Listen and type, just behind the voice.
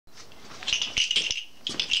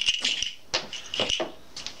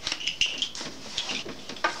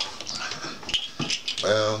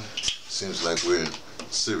seems like we're in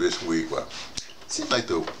serious week. Well, it seems like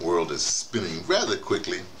the world is spinning rather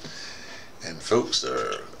quickly, and folks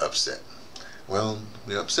are upset. Well,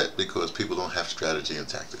 they're upset because people don't have strategy and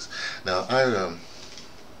tactics. Now,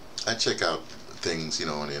 I check out things,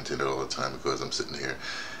 on the internet all the time because I'm sitting here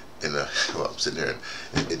I'm sitting here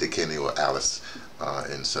in Idikini or Alice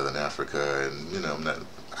in Southern Africa, and I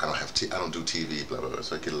don't do TV, blah blah blah.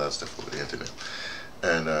 So I get a lot of stuff over the internet.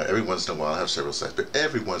 And every once in a while, I have several sites, but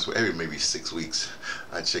every maybe 6 weeks,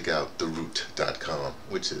 I check out theroot.com,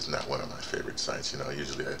 which is not one of my favorite sites.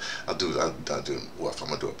 Usually I'll do, well, if I'm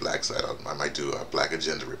gonna do a black site, I might do a Black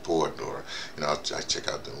Agenda report, or I check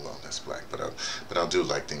out well, that's black, but I'll do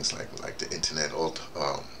like things like the internet,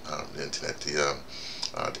 the internet, the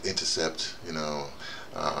Intercept.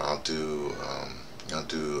 I'll do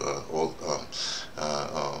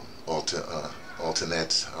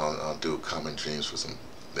Alternate. I'll do Common Dreams for some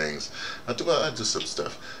things. I do some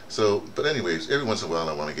stuff. So, but anyways, every once in a while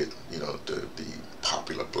I want to get the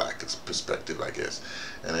popular black perspective, I guess.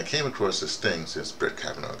 And I came across this thing since Brett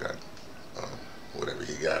Kavanaugh got whatever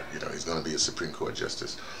he got. He's going to be a Supreme Court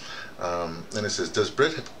justice. And it says, does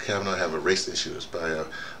Brett Kavanaugh have a race issue? It's by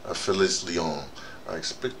Felice Leon. I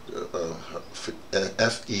expect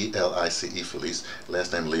F-E-L-I-C-E, Felice.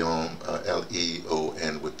 Last name Leon,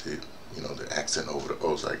 L-E-O-N with the the accent over the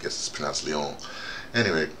O, so I guess it's pronounced Leon.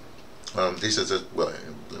 Anyway, he says that, well,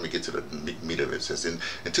 let me get to the meat of it. It says in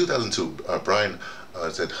 2002, Brian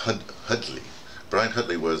Hudley. Brian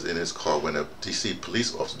Hudley was in his car when a D.C.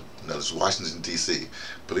 police officer, this Washington D.C.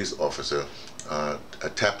 police officer,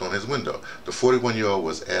 tapped on his window. The 41-year-old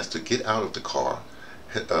was asked to get out of the car.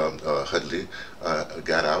 Hudley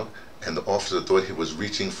got out, and the officer thought he was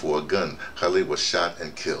reaching for a gun. Hudley was shot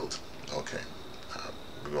and killed. Okay.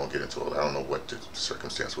 We won't get into it. I don't know what the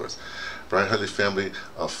circumstance was. Brian Hudley's family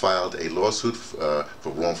filed a lawsuit for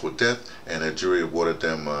wrongful death, and a jury awarded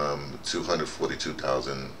them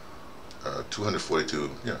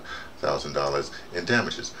 $242,000 in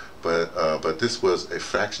damages. But this was a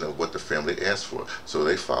fraction of what the family asked for, so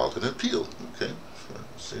they filed an appeal. Okay.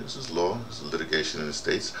 See, this is law, this is litigation in the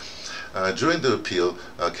States. During the appeal,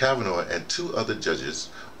 Kavanaugh and 2 other judges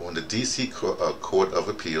on the D.C. Court of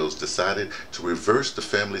Appeals decided to reverse the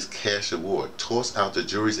family's cash award, toss out the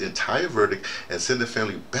jury's entire verdict, and send the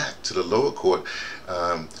family back to the lower court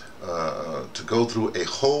to go through a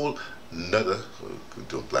whole nother, we're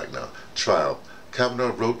doing black now, trial.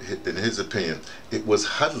 Kavanaugh wrote in his opinion, it was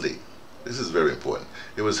Hudley, this is very important,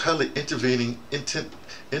 it was Hudley intervening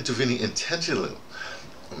intentionally.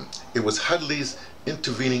 It was Hudley's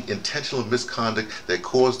intervening intentional misconduct that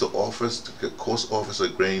caused the Officer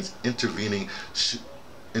Grain's intervening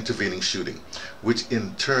shooting, which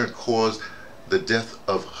in turn caused the death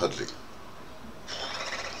of Hudley.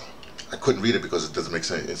 I couldn't read it because it doesn't make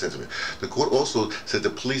sense to me. The court also said the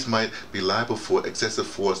police might be liable for excessive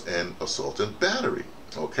force and assault and battery.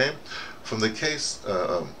 Okay, from the case.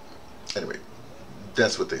 Anyway,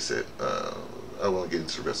 that's what they said. I won't get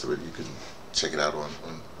into the rest of it. You can check it out on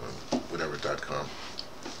whatever.com,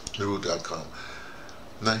 theroot.com.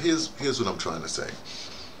 Now here's what I'm trying to say.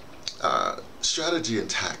 Strategy and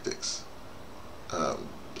tactics.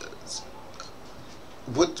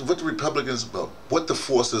 What the Republicans, what the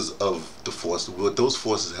forces of what those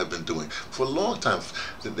forces have been doing for a long time.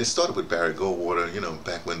 They started with Barry Goldwater,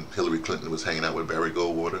 back when Hillary Clinton was hanging out with Barry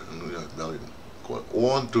Goldwater, and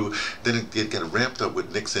on through, then it got ramped up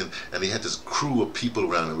with Nixon, and he had this crew of people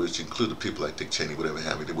around him, which included people like Dick Cheney, whatever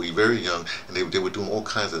have you. They were very young, and they were doing all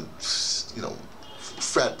kinds of,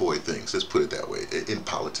 frat boy things, let's put it that way, in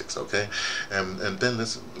politics, okay? And then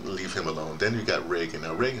let's leave him alone. Then you got Reagan.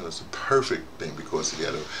 Now Reagan was a perfect thing because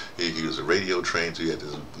he was a radio trained, so he had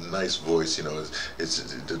this nice voice, it's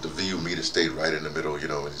the VU meter stayed right in the middle,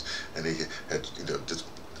 and he had just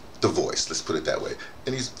the voice, let's put it that way.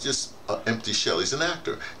 And he's just an empty shell. He's an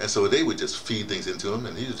actor. And so they would just feed things into him,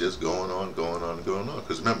 and he was just going on.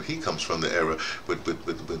 Because remember, he comes from the era with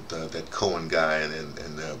that Cohen guy and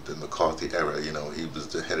the McCarthy era. He was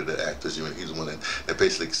the head of the actors. He's the one that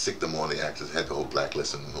basically sicked them on the actors, had the whole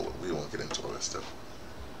blacklist, and we won't get into all that stuff.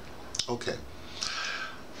 Okay.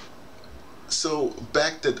 So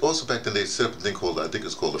back then they set up a thing called, I think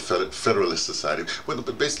it's called the Federalist Society.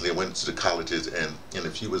 But basically, I went to the colleges, and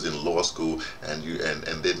if you was in law school, and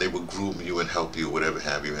then they would groom you and help you, whatever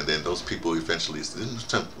have you. And then those people eventually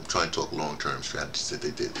try and talk long-term strategies that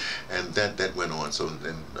they did, and that went on. So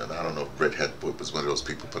and I don't know if Brett Hudley was one of those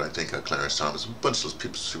people, but I think Clarence Thomas, a bunch of those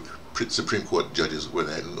people, Supreme Court judges were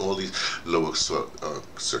that, and all these lower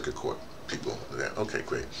circuit court people were that. Okay,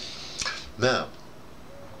 great. Now,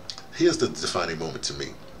 here's the defining moment to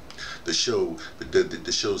me. to show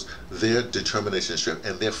that shows their determination and strength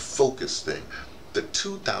and their focus thing. The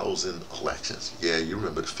 2000 elections, yeah, you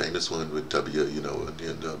remember the famous one with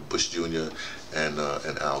Bush Jr. and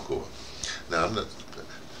Al Gore. Now, I'm not,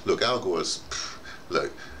 look, Al Gore's,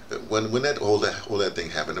 look, when all that thing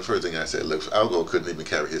happened, the first thing I said, look, Al Gore couldn't even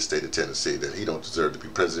carry his state of Tennessee, that he don't deserve to be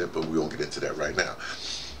president, but we won't get into that right now.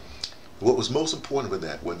 What was most important with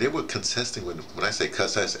that, when they were contesting, when I say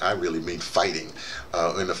contest, I really mean fighting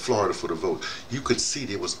in Florida for the vote, you could see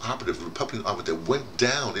there was Republican operatives that went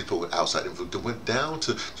down, they were outside, they went down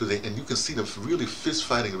to and you can see them really fist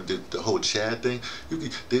fighting the whole Chad thing.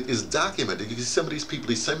 It's documented. You can see some of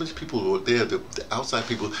these people who are there, the outside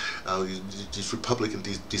people, these Republican,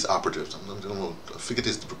 these operatives, I'm going to forget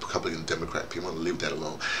this Republican Democrat people, I'm going to leave that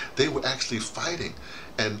alone. They were actually fighting,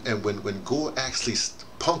 and when Gore actually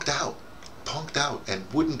punked out and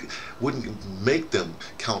wouldn't make them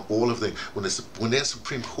count all of them. When their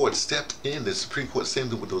Supreme Court stepped in, the Supreme Court, same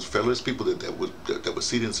thing with those Federalist people that were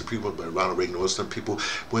seated in the Supreme Court by Ronald Reagan or some people,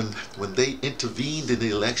 when they intervened in the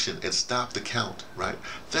election and stopped the count, right?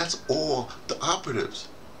 That's all the operatives.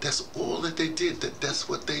 That's all that they did. That's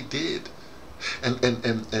what they did. And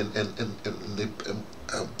they,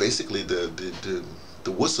 basically the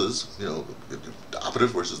wusses, the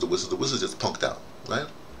operative versus the wusses just punked out, right?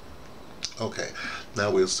 Okay, now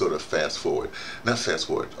we'll sort of fast forward. Not fast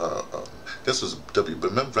forward. This was W. But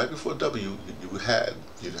remember, right before W, you had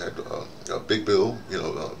Big Bill.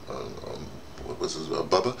 What was his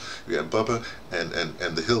Bubba? You had Bubba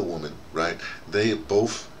and the Hill woman, right? They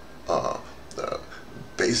both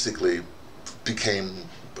basically became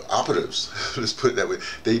operatives. Let's put it that way.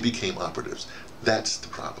 They became operatives. That's the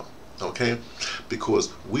problem. Okay, because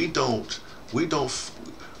we don't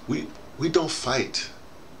fight.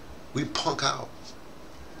 We punk out.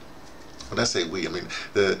 When I say we, I mean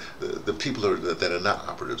the people that are not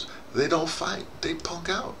operatives. They don't fight. They punk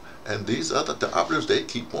out. And the operatives, they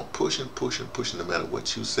keep on pushing no matter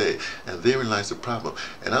what you say. And therein lies the problem.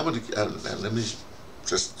 And let me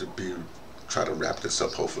just try to wrap this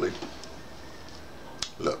up. Hopefully,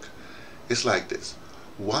 look, it's like this.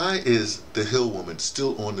 Why is the Hill woman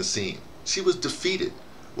still on the scene? She was defeated.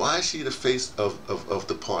 Why is she the face of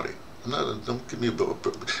the party? Don't give me I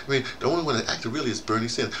mean, the only one that acted really is Bernie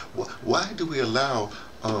Sanders. Why do we allow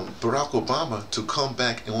Barack Obama to come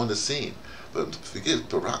back on the scene? But forget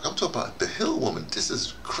Barack, I'm talking about the Hill woman. This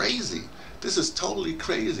is crazy. This is totally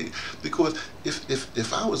crazy. Because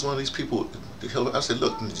if I was one of these people, I said,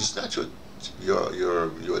 look, it's not your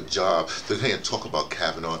job to talk about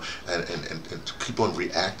Kavanaugh and keep on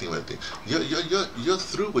reacting with things. You're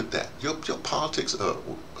through with that. Your politics are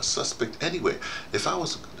suspect anyway. If I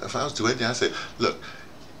was doing anything, I say, look,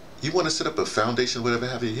 you want to set up a foundation, whatever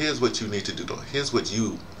have you, here's what you need to do. Here's what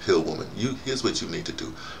you, Hill woman, here's what you need to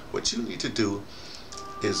do. What you need to do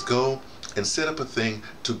is go and set up a thing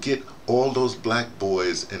to get all those black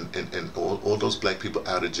boys and all those black people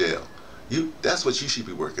out of jail. That's what you should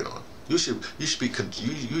be working on. You should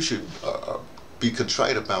be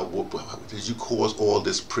contrite about what did you cause all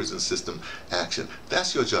this prison system action.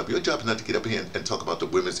 That's your job. Your job is not to get up here and talk about the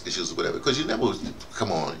women's issues or whatever, because you never,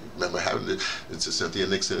 come on, remember having it's Cynthia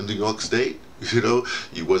Nixon in New York State,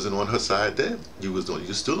 you wasn't on her side then. You're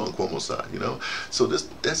still on Cuomo's side, So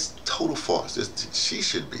that's total farce. She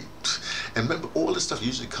should be. And remember, all this stuff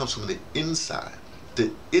usually comes from the inside. The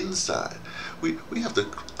inside. We have to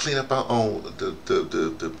clean up our own,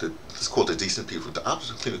 let's call it the decent people, the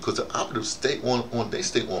operatives clean, because the operatives stay they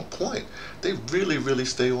stay on point. They really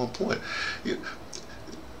stay on point.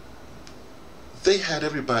 They had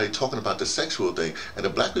everybody talking about the sexual thing, and the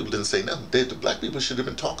black people didn't say nothing. The black people should have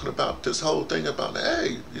been talking about this whole thing about,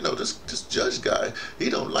 hey, this judge guy,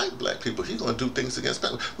 he don't like black people. He's gonna do things against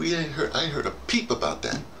black people. I ain't heard a peep about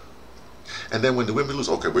that. And then when the women lose,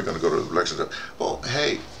 okay, we're going to go to the elections. Well,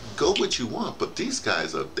 hey, go what you want, but these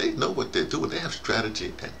guys they know what they're doing. They have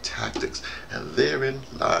strategy and tactics, and therein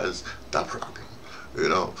lies the problem.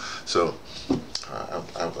 So I'm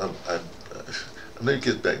going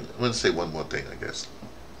to get back. I'm going to say one more thing, I guess.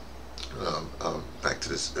 Back to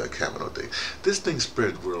this Kavanaugh thing. This thing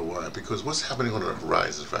spread worldwide because what's happening on the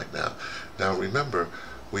horizon right now. Now remember,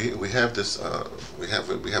 we have this we have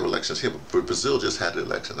elections here, but Brazil just had the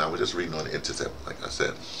election. Now we're just reading on the internet, like I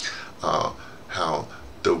said, how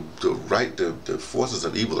the forces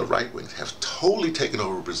of evil, the right wings, have totally taken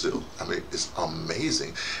over Brazil. I mean, it's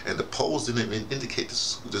amazing, and the polls didn't even indicate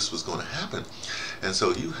this was going to happen. And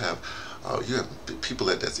so you have people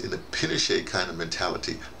that's in the Pinochet kind of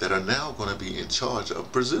mentality that are now going to be in charge of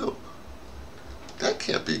Brazil. That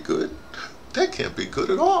can't be good. That can't be good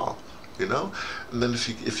at all. you know. And then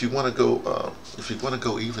if you want to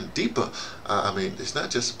go even deeper, I mean, it's not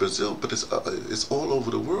just Brazil, but it's all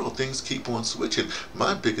over the world. Things keep on switching.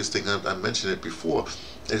 My biggest thing, I mentioned it before,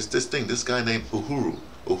 is this guy named Uhuru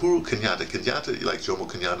Kenyatta. Kenyatta, like Jomo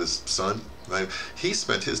Kenyatta's son, right? He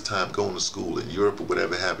spent his time going to school in Europe or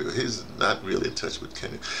whatever have you. He's not really in touch with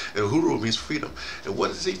Kenya. And Uhuru means freedom. And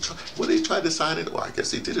what did he try to sign into? Well, I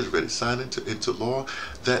guess he did already sign into law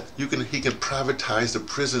that he can privatize the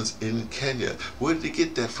prisons in Kenya. Where did he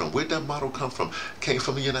get that from? Where did that model come from? Came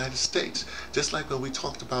from the United States. Just like when we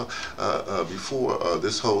talked about before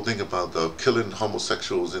this whole thing about killing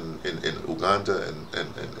homosexuals in Uganda and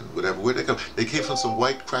whatever. Where they come? They came from some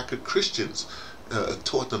white cracker Christians.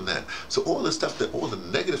 Taught them that. So all the stuff all the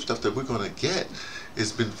negative stuff that we're going to get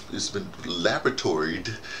has been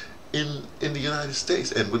laboratoried in the United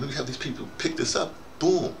States. And when we have these people pick this up,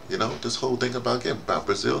 boom, you know, this whole thing about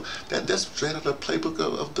Brazil, that's straight out of the playbook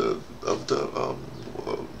of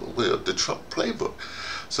the Trump playbook.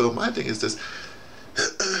 So my thing is this: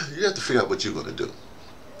 you have to figure out what you're going to do.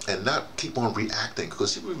 And not keep on reacting,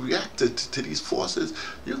 because if you react to these forces,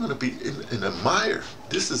 you're going to be in a mire.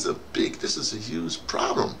 This is a huge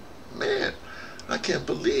problem, man. I can't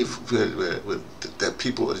believe that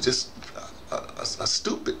people are just are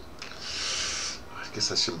stupid. I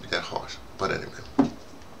guess I shouldn't be that harsh, but anyway.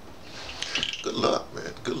 Good luck,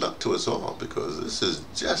 man. Good luck to us all, because this is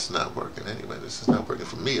just not working anyway. This is not working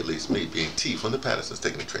for me, at least. Me being T from the Pattersons,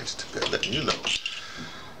 taking the trains to bed, letting you know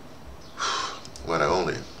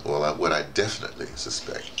what I definitely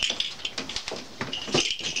suspect.